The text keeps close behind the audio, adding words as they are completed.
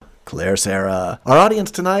Claire Sarah. Our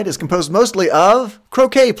audience tonight is composed mostly of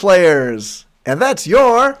croquet players. And that's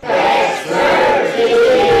your...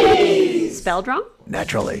 Expertise! Spelled wrong?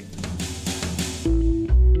 Naturally.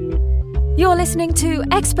 You're listening to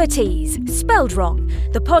Expertise, Spelled Wrong,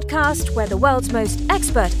 the podcast where the world's most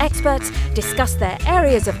experts discuss their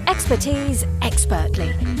areas of expertise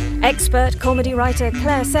expertly. Expert comedy writer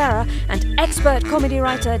Claire Sarah and expert comedy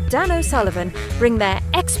writer Dan O'Sullivan bring their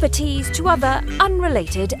expertise to other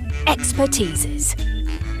unrelated expertises.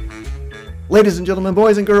 Ladies and gentlemen,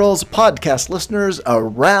 boys and girls, podcast listeners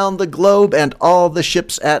around the globe and all the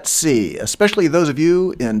ships at sea, especially those of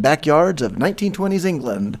you in backyards of 1920s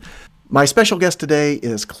England. My special guest today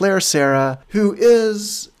is Claire Sarah, who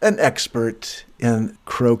is an expert in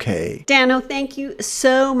croquet. Dano, thank you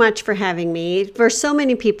so much for having me. For so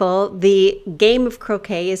many people, the game of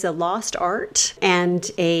croquet is a lost art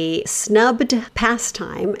and a snubbed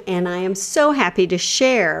pastime, and I am so happy to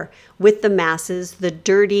share with the masses, the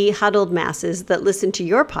dirty, huddled masses that listen to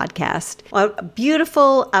your podcast, a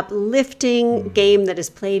beautiful, uplifting game that is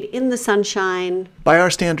played in the sunshine. By our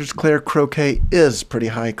standards, Claire, croquet is pretty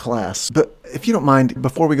high class. But if you don't mind,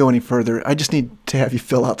 before we go any further, I just need to have you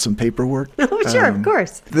fill out some paperwork. Oh, sure, of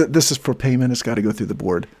course. This is for payment. It's got to go through the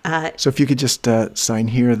board. So if you could just sign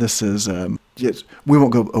here, this is... yes, we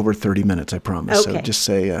won't go over 30 minutes, I promise. Okay. So just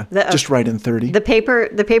say, just write in 30. The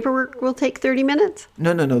paperwork will take 30 minutes?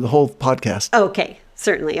 No, the whole podcast. Okay,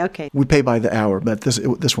 certainly, okay. We pay by the hour, but this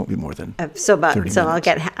won't be more than 30 minutes. So I'll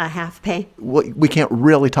get a half pay? We can't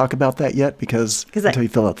really talk about that yet because until you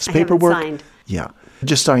fill out this paperwork. I haven't signed. Yeah.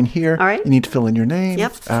 Just sign here. All right. You need to fill in your name.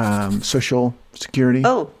 Yep. Social security.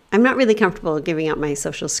 Oh, I'm not really comfortable giving out my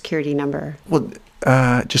social security number. Well,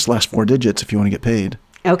 just last 4 digits if you want to get paid.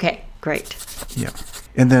 Okay, great. Yeah.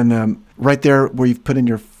 And then right there where you've put in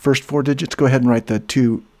your first 4 digits, go ahead and write the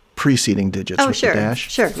 2 preceding digits with the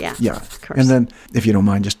dash. Sure, yeah. Yeah. Of course. And then, if you don't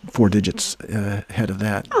mind, just 4 digits ahead of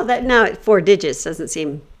that. Oh, that now 4 digits doesn't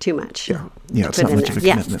seem too much. Yeah, it's not much of a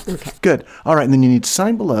commitment. Yeah. Okay. Good. All right, and then you need to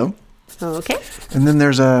sign below. Okay. And then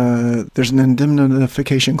there's an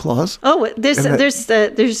indemnification clause. Oh, there's 2.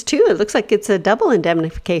 It looks like it's a double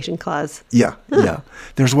indemnification clause. Yeah, yeah.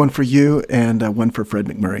 There's one for you and one for Fred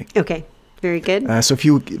McMurray. Okay, very good. So if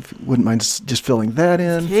you wouldn't mind just filling that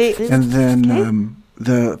in. Okay. And then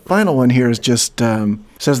the final one here is just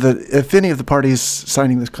says that if any of the parties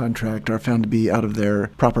signing this contract are found to be out of their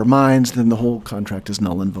proper minds, then the whole contract is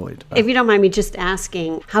null and void. If you don't mind me just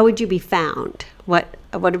asking, how would you be found? What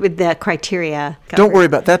would the criteria cover? Don't worry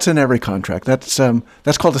about that's in every contract. That's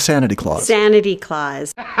called a sanity clause. Sanity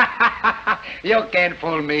clause. You can't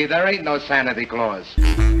fool me. There ain't no sanity clause.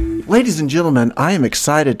 Ladies and gentlemen, I am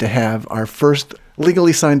excited to have our first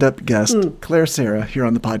legally signed up guest, Claire Sarah, here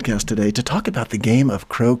on the podcast today to talk about the game of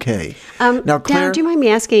croquet. Now, Claire, Dan, do you mind me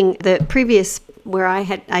asking the previous where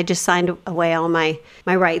I just signed away all my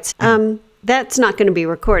rights? That's not going to be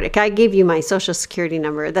recorded. I gave you my social security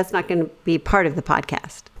number. That's not going to be part of the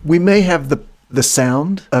podcast. We may have the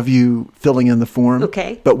sound of you filling in the form.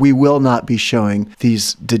 Okay. But we will not be showing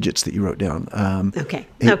these digits that you wrote down. Okay.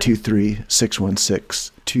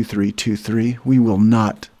 823-616-2323. We will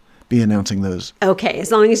not be announcing those. Okay.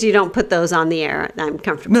 As long as you don't put those on the air, I'm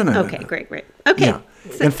comfortable. No. Okay, great. Okay. Yeah.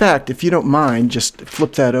 In fact, if you don't mind, just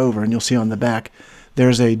flip that over and you'll see on the back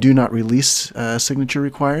there's a do not release signature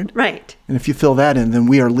required. Right. And if you fill that in, then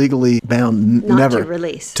we are legally bound never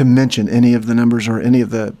to mention any of the numbers or any of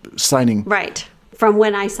the signing. Right. From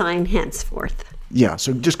when I sign henceforth. Yeah,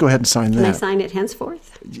 so just go ahead and sign that. Can I sign it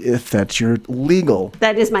henceforth? If that's your legal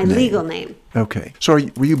That is my name. legal name. Okay. So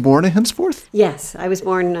were you born a henceforth? Yes, I was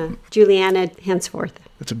born Juliana henceforth.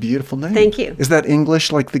 That's a beautiful name. Thank you. Is that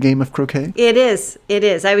English like the game of croquet? It is.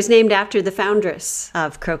 I was named after the foundress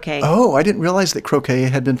of croquet. Oh, I didn't realize that croquet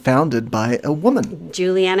had been founded by a woman.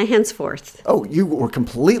 Juliana henceforth. Oh, you were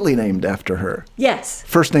completely named after her. Yes.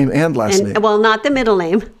 First name and last name. Well, not the middle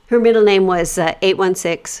name. Her middle name was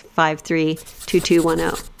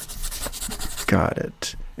 816-532210. Got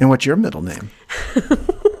it. And what's your middle name?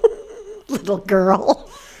 Little girl.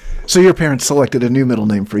 So your parents selected a new middle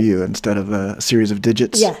name for you instead of a series of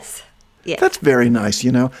digits? Yes. That's very nice,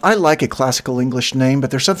 you know. I like a classical English name, but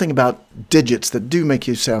there's something about digits that do make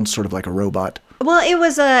you sound sort of like a robot. Well, it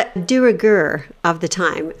was a de rigueur of the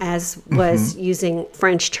time, as was using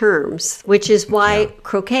French terms, which is why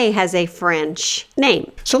croquet has a French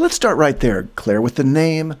name. So let's start right there, Claire, with the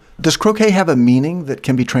name. Does croquet have a meaning that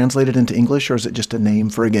can be translated into English, or is it just a name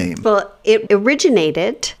for a game? Well, it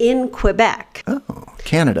originated in Quebec. Oh,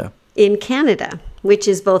 Canada. In Canada. which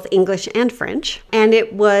is both English and French. And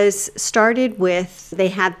it was started with, they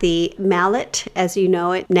had the mallet as you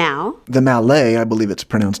know it now. The Mallet, I believe it's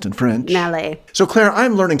pronounced in French. Mallet. So Claire,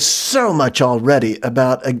 I'm learning so much already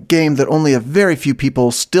about a game that only a very few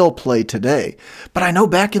people still play today. But I know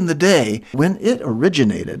back in the day, when it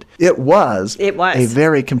originated, it was a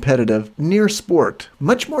very competitive near sport,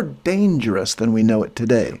 much more dangerous than we know it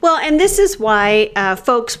today. Well, and this is why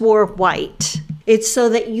folks wore white. It's so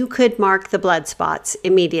that you could mark the blood spots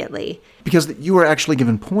immediately. Because you were actually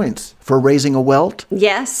given points for raising a welt?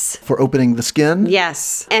 Yes. For opening the skin?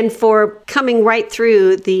 Yes. And for coming right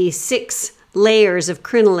through the 6 layers of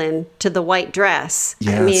crinoline to the white dress.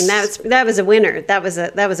 Yes. I mean, that was a winner. That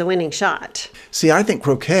was a winning shot. See, I think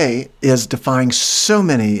croquet is defying so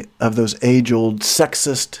many of those age-old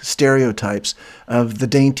sexist stereotypes of the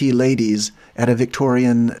dainty ladies at a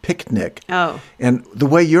Victorian picnic. Oh. And the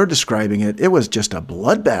way you're describing it, it was just a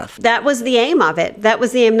bloodbath. That was the aim of it. That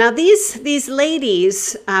was the aim. Now, these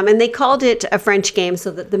ladies, and they called it a French game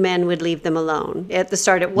so that the men would leave them alone. At the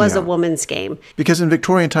start, it was a woman's game. Because in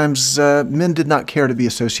Victorian times, men did not care to be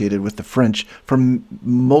associated with the French for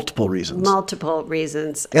multiple reasons. Multiple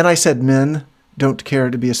reasons. And I said men don't care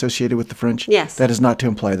to be associated with the French. Yes. That is not to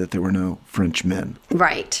imply that there were no French men.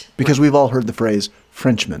 Right. Because we've all heard the phrase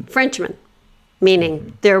Frenchman. Frenchman.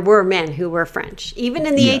 Meaning there were men who were French, even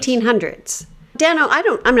in the 1800s. Dano,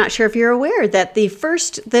 I'm not sure if you're aware that the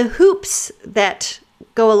hoops that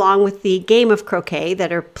go along with the game of croquet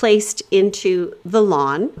that are placed into the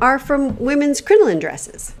lawn are from women's crinoline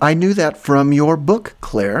dresses. I knew that from your book,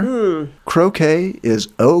 Claire. Croquet is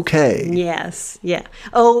okay. Yes, yeah.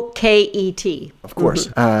 O-K-E-T. Of course.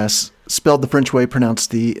 Spelled the French way, pronounced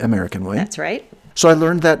the American way. That's right. So I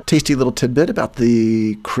learned that tasty little tidbit about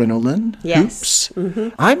the crinoline hoops. Mm-hmm.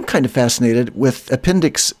 I'm kind of fascinated with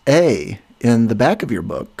Appendix A in the back of your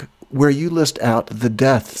book, where you list out the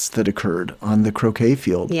deaths that occurred on the croquet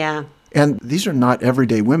field. Yeah. And these are not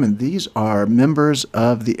everyday women. These are members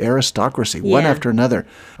of the aristocracy, one after another.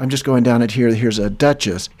 I'm just going down it here. Here's a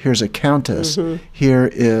duchess. Here's a countess. Here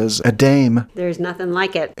is a dame. There's nothing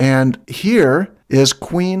like it. And here is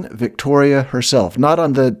Queen Victoria herself. Not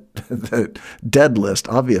on the dead list,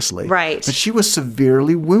 obviously. Right. But she was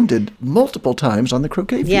severely wounded multiple times on the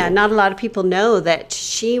croquet field. Yeah, not a lot of people know that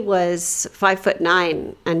she was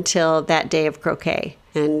 5'9" until that day of croquet.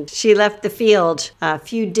 And she left the field a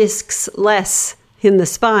few discs less in the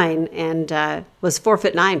spine and was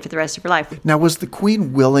 4'9" for the rest of her life. Now, was the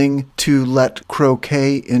queen willing to let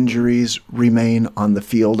croquet injuries remain on the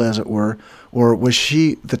field, as it were? Or was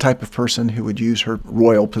she the type of person who would use her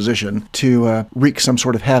royal position to wreak some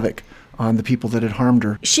sort of havoc on the people that had harmed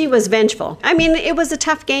her? She was vengeful. I mean, it was a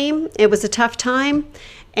tough game. It was a tough time.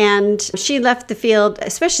 And she left the field,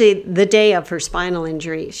 especially the day of her spinal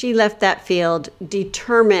injury, she left that field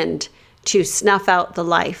determined to snuff out the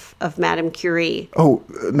life of Madame Curie. Oh,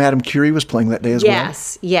 Madame Curie was playing that day as well?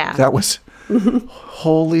 Yes, yeah. That was...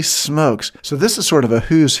 Holy smokes. So this is sort of a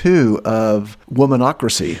who's who of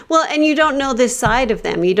womanocracy. Well, and you don't know this side of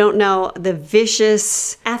them. You don't know the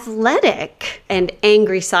vicious, athletic, and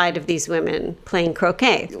angry side of these women playing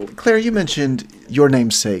croquet. Claire, you mentioned your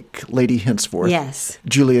namesake, Lady Henceforth. Yes.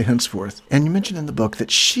 Julia Henceforth. And you mentioned in the book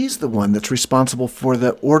that she's the one that's responsible for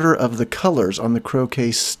the order of the colors on the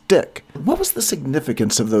croquet stick. What was the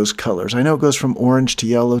significance of those colors? I know it goes from orange to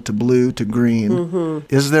yellow to blue to green.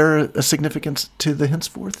 Mm-hmm. Is there a significance to the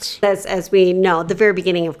Henceforths? As we know, the very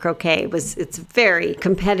beginning of croquet it's very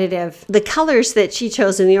competitive. The colors that she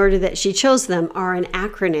chose in the order that she chose them are an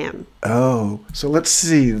acronym. Oh, so let's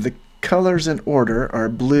see. The colors in order are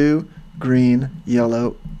blue, green,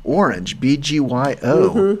 yellow, orange, BGYO.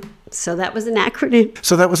 Mm-hmm. So that was an acronym.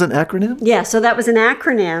 So that was an acronym? Yeah, so that was an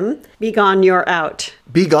acronym. Be gone, you're out.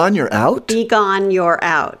 Be gone, you're out? Be gone, you're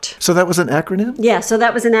out. So that was an acronym? Yeah, so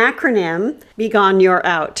that was an acronym. Be gone, you're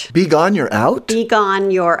out. Be gone, you're out? Be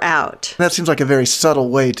gone, you're out. That seems like a very subtle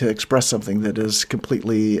way to express something that is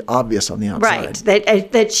completely obvious on the outside.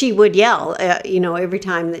 Right, that she would yell, every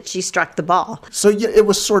time that she struck the ball. So yeah, it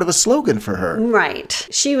was sort of a slogan for her. Right.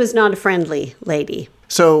 She was not a friendly lady.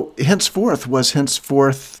 So henceforth was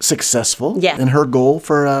successful Yeah. in her goal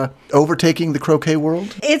for overtaking the croquet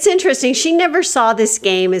world? It's interesting. She never saw this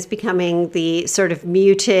game as becoming the sort of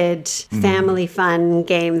muted family fun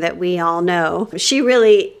game that we all know. She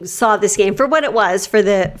really saw this game for what it was for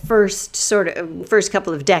the first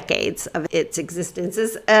couple of decades of its existence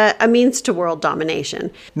as a means to world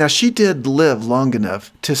domination. Now, she did live long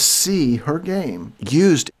enough to see her game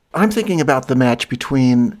used I'm thinking about the match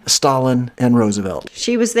between Stalin and Roosevelt.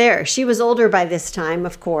 She was there. She was older by this time,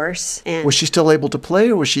 of course. And Was she still able to play,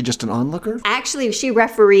 or was she just an onlooker? actually, she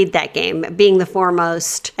refereed that game, being the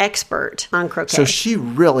foremost expert on croquet. So she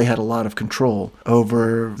really had a lot of control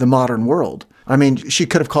over the modern world. I mean, she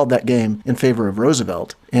could have called that game in favor of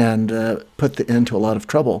Roosevelt and put the end to a lot of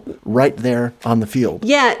trouble right there on the field.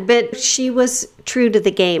 Yeah, but she was true to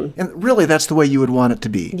the game. And really, that's the way you would want it to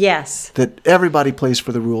be. Yes. That everybody plays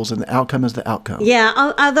for the rules and the outcome is the outcome. Yeah,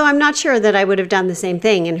 although I'm not sure that I would have done the same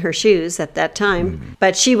thing in her shoes at that time.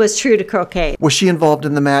 But she was true to croquet. Was she involved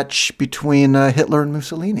in the match between Hitler and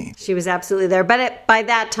Mussolini? She was absolutely there. But by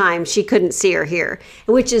that time, she couldn't see or hear,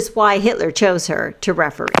 which is why Hitler chose her to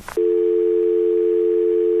referee.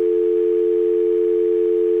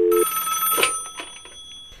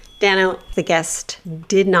 Dano, the guest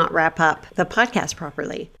did not wrap up the podcast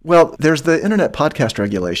properly. Well, there's the internet podcast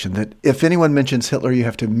regulation that if anyone mentions Hitler, you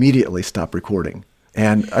have to immediately stop recording.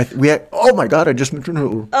 And oh my God, I just mentioned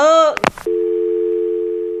Hitler. Oh,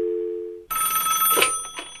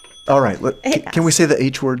 All right, can we say the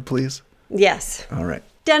H word, please? yes. All right.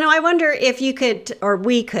 Dano, I wonder if you could, or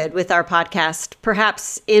we could, with our podcast,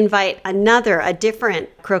 perhaps invite a different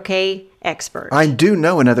croquet expert. I do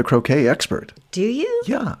know another croquet expert. Do you?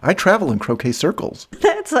 Yeah, I travel in croquet circles.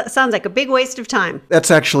 That sounds like a big waste of time.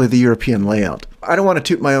 That's actually the European layout. I don't want to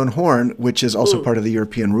toot my own horn, which is also part of the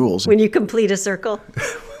European rules. When you complete a circle.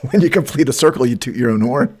 When you complete a circle, you toot your own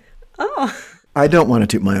horn. Oh. I don't want to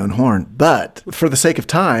toot my own horn, but for the sake of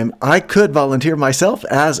time, I could volunteer myself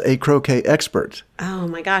as a croquet expert. Oh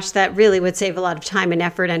my gosh, that really would save a lot of time and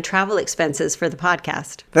effort and travel expenses for the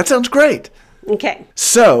podcast. That sounds great. Okay.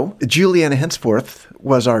 So, Juliana Henceforth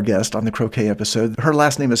was our guest on the croquet episode. Her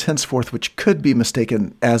last name is Henceforth, which could be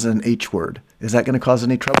mistaken as an H word. Is that going to cause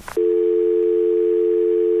any trouble?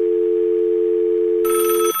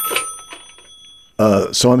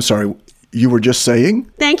 So I'm sorry. You were just saying?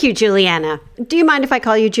 Thank you, Juliana. Do you mind if I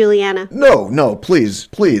call you Juliana? No, please.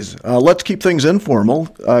 Let's keep things informal.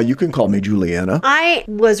 You can call me Juliana. I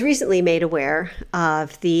was recently made aware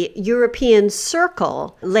of the European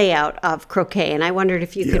circle layout of croquet, and I wondered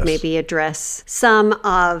if you could Yes. maybe address some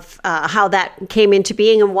of how that came into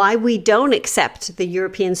being and why we don't accept the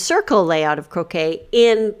European circle layout of croquet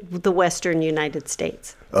in the Western United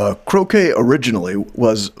States. Croquet originally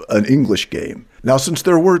was an English game. Now, since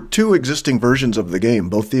there were two existing versions of the game,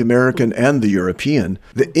 both the American and the European,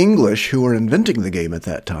 the English, who were inventing the game at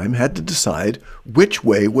that time, had to decide which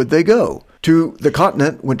way would they go, to the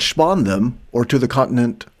continent which spawned them, or to the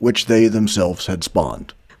continent which they themselves had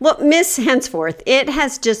spawned. Well, Miss Henceforth, it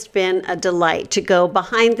has just been a delight to go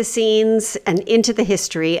behind the scenes and into the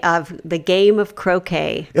history of the game of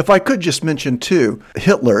croquet. If I could just mention, too,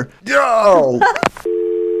 Hitler. Oh!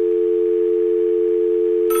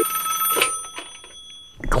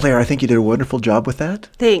 Claire, I think you did a wonderful job with that.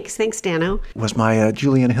 Thanks, Dano. Was my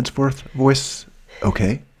Juliana Henceforth voice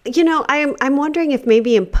okay? You know, I'm wondering if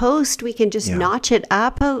maybe in post we can just notch it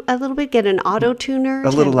up a little bit, get an auto tuner. A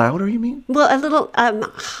little louder, you mean? Well, a little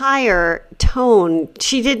higher tone.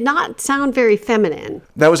 She did not sound very feminine.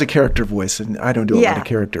 That was a character voice, and I don't do a lot of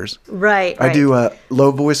characters. Right. I do a low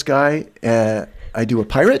voice guy. I do a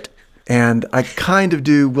pirate. And I kind of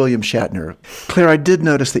do William Shatner. Claire, I did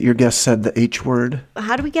notice that your guest said the H word.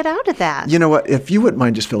 How do we get out of that? You know what? If you wouldn't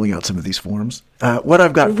mind just filling out some of these forms. What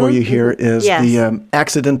I've got for you here is the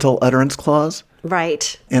accidental utterance clause.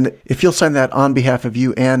 Right. And if you'll sign that on behalf of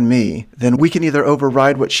you and me, then we can either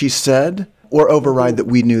override what she said or override that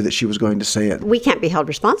we knew that she was going to say it. We can't be held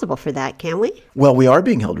responsible for that, can we? Well, we are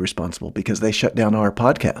being held responsible because they shut down our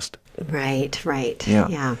podcast. Right.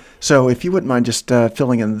 Yeah. So if you wouldn't mind just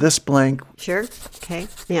filling in this blank. Sure. Okay.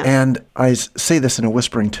 Yeah. And I say this in a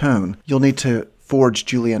whispering tone. You'll need to forge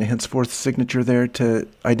Juliana Henceforth's signature there to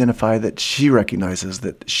identify that she recognizes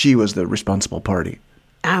that she was the responsible party.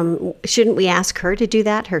 Shouldn't we ask her to do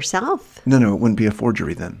that herself? No, it wouldn't be a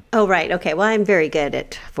forgery then. Oh, right. Okay. Well, I'm very good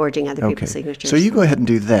at forging other people's signatures. So you go ahead and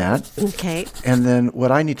do that. Okay. And then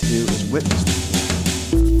what I need to do is witness.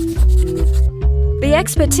 The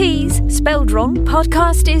Expertise, spelled wrong,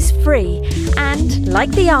 podcast is free. And,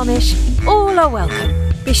 like the Amish, all are welcome.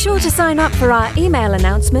 Be sure to sign up for our email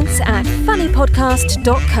announcements at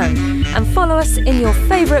funnypodcast.co and follow us in your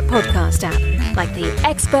favourite podcast app, like the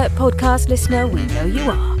expert podcast listener we know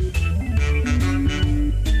you are.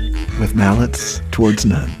 With mallets towards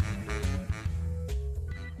none.